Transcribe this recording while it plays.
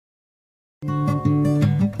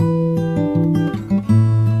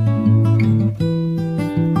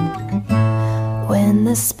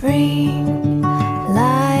the spring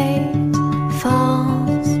light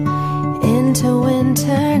falls into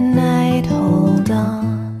winter night, hold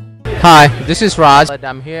on. Hi, this is Raj.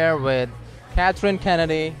 I'm here with Katherine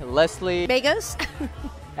Kennedy, Leslie Vegas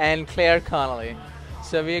and Claire Connolly.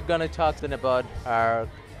 So we're going to talk then about our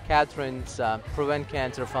Katherine's Prevent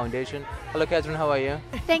Cancer Foundation. Hello Katherine, how are you?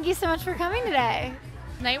 Thank you so much for coming today.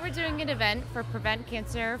 Tonight we're doing an event for Prevent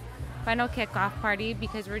Cancer final kickoff party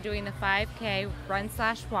because we're doing the 5K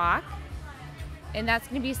run/walk, and that's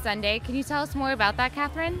going to be Sunday. Can you tell us more about that,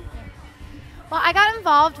 Katherine? Well, I got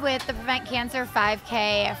involved with the Prevent Cancer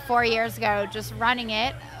 5K 4 years ago, just running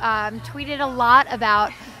it. Tweeted a lot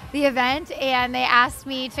about the event, and they asked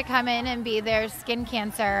me to come in and be their skin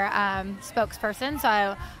cancer spokesperson.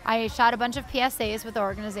 So I shot a bunch of PSAs with the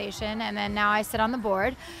organization, and then now I sit on the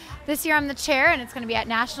board. This year I'm the chair, and it's going to be at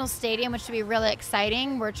National Stadium, which should be really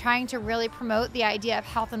exciting. We're trying to really promote the idea of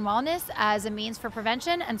health and wellness as a means for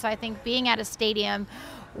prevention, and so I think being at a stadium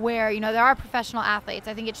where there are professional athletes,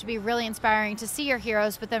 I think it should be really inspiring to see your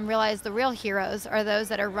heroes, but then realize the real heroes are those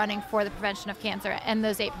that are running for the prevention of cancer and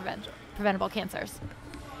those 8 preventable cancers.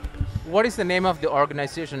 What is the name of the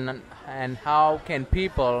organization and how can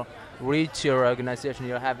people reach your organization?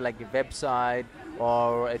 You have like a website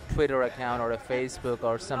or a Twitter account or a Facebook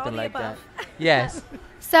or something like that? Yes.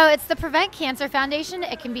 So it's the Prevent Cancer Foundation.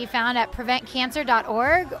 It can be found at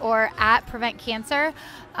preventcancer.org or at Prevent Cancer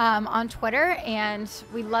on Twitter, and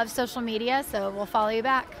we love social media, so we'll follow you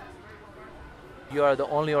back. You are the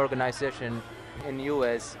only organization in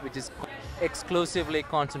U.S. which is exclusively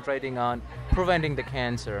concentrating on preventing the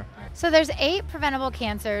cancer. So there's 8 preventable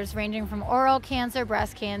cancers ranging from oral cancer,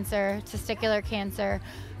 breast cancer, testicular cancer,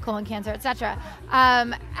 colon cancer, etc.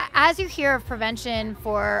 As you hear of prevention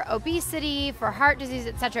for obesity, for heart disease,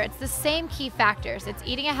 etc., it's the same key factors. It's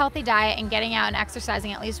eating a healthy diet and getting out and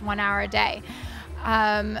exercising at least 1 hour a day.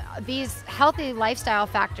 These healthy lifestyle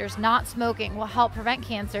factors, not smoking, will help prevent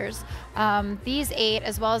cancers. These 8,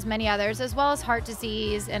 as well as many others, as well as heart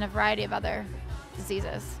disease and a variety of other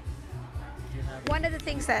diseases. One of the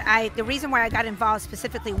things that the reason why I got involved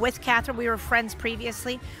specifically with Katherine, we were friends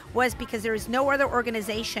previously, was because there is no other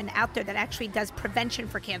organization out there that actually does prevention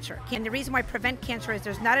for cancer. And the reason why Prevent Cancer is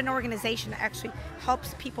there's not an organization that actually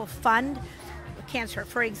helps people fund cancer.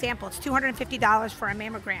 For example, it's $250 for a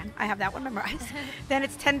mammogram. I have that one memorized. Then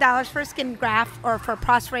it's $10 for a skin graft or for a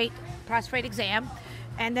prostate exam,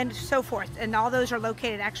 and then so forth. And all those are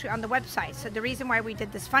located actually on the website. So the reason why we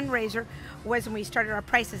did this fundraiser was when we started our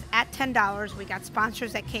prices at $10, we got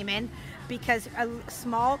sponsors that came in because a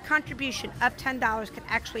small contribution of $10 can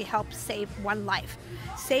actually help save one life.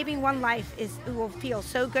 Saving one life will feel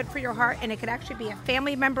so good for your heart, and it could actually be a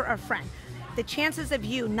family member or friend. The chances of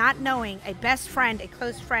you not knowing a best friend, a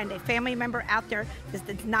close friend, a family member out there that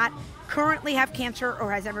does not currently have cancer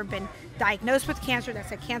or has ever been diagnosed with cancer,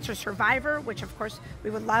 that's a cancer survivor, which of course we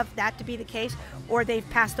would love that to be the case, or they've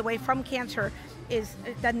passed away from cancer,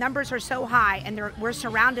 the numbers are so high, and we're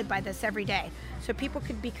surrounded by this every day. So people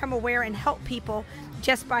could become aware and help people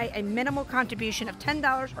just by a minimal contribution of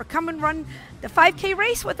 $10, or come and run the 5K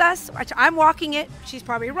race with us. I'm walking it, she's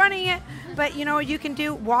probably running it, but you can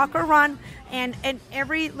do walk or run, and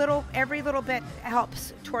every little bit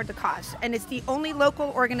helps toward the cause. And it's the only local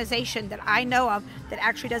organization that I know of that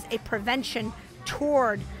actually does a prevention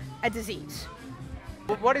toward a disease.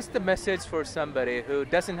 What is the message for somebody who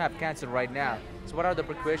doesn't have cancer right now? So what are the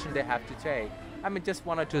precautions they have to take? I mean, just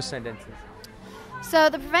 1 or 2 sentences. So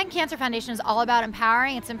the Prevent Cancer Foundation is all about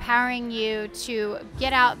empowering. It's empowering you to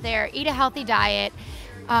get out there, eat a healthy diet,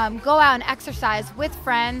 go out and exercise with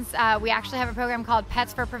friends. We actually have a program called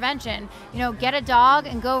Pets for Prevention. Get a dog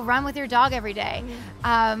and go run with your dog every day.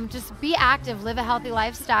 Just be active, live a healthy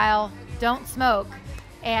lifestyle, don't smoke,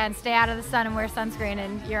 and stay out of the sun and wear sunscreen,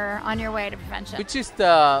 and you're on your way to prevention. Which is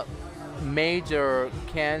the major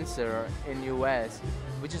cancer in U.S.?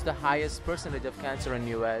 Which is the highest percentage of cancer in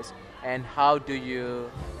U.S.? And how do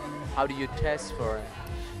you test for it?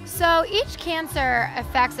 So each cancer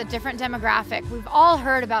affects a different demographic. We've all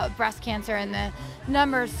heard about breast cancer and the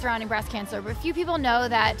numbers surrounding breast cancer, but few people know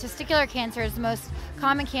that testicular cancer is the most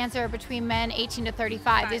common cancer between men 18 to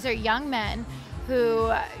 35. These are young men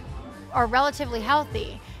who are relatively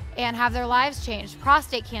healthy and have their lives changed.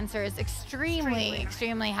 Prostate cancer is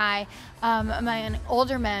extremely high among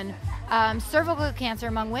older men. Cervical cancer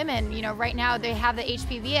among women, right now they have the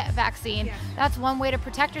HPV vaccine. Yeah. That's one way to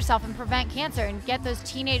protect yourself and prevent cancer and get those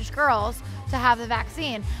teenage girls to have the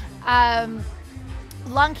vaccine.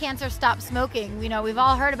 Lung cancer, stop smoking. We've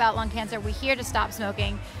all heard about lung cancer. We're here to stop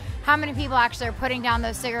smoking. how many people actually are putting down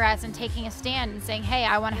those cigarettes and taking a stand and saying, hey,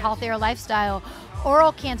 I want a healthier lifestyle.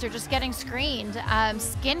 Oral cancer, just getting screened.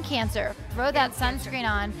 Skin cancer, throw that sunscreen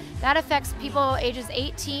on. That affects people ages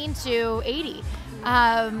 18 to 80.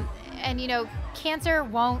 And, you know, cancer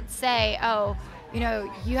won't say, oh, you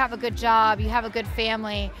know, you have a good job, you have a good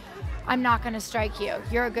family, I'm not going to strike you.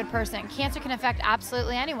 You're a good person. Cancer can affect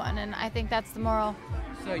absolutely anyone, and I think that's the moral.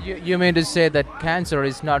 So you mean to say that cancer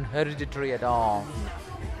is not hereditary at all?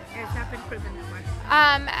 It's not been proven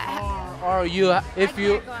that much. Or you, if I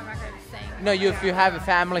you, can't go on record saying no, if you have a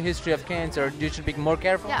family history of cancer, you should be more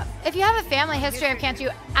careful. Yeah, if you have a family history of cancer,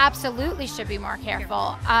 you absolutely should be more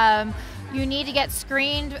careful. You need to get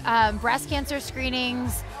screened, breast cancer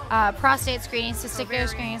screenings, prostate screenings, testicular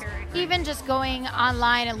screenings. Even just going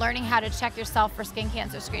online and learning how to check yourself for skin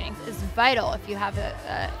cancer screenings is vital if you have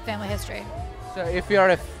a family history. So if you're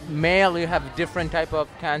a male, you have different type of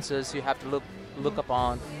cancers you have to look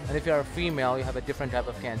upon, and if you're a female, you have a different type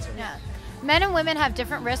of cancer. Yeah. Men and women have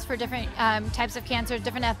different risks for different types of cancer.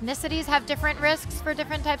 Different ethnicities have different risks for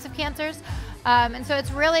different types of cancers. And so it's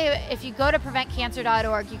really, if you go to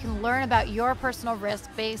preventcancer.org, you can learn about your personal risk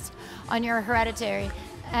based on your hereditary.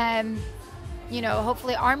 You know,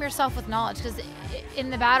 hopefully arm yourself with knowledge, because in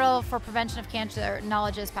the battle for prevention of cancer,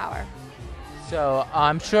 knowledge is power. So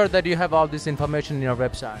I'm sure that you have all this information in your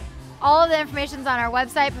website. All of the information is on our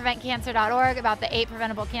website, preventcancer.org, about the 8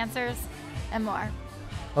 preventable cancers and more.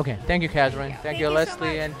 Okay, thank you, Katherine. Thank you, Thank you so Leslie,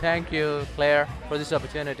 much. and thank you, Claire, for this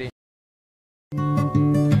opportunity.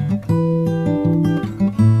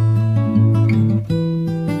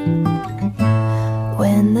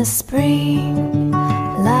 When the spring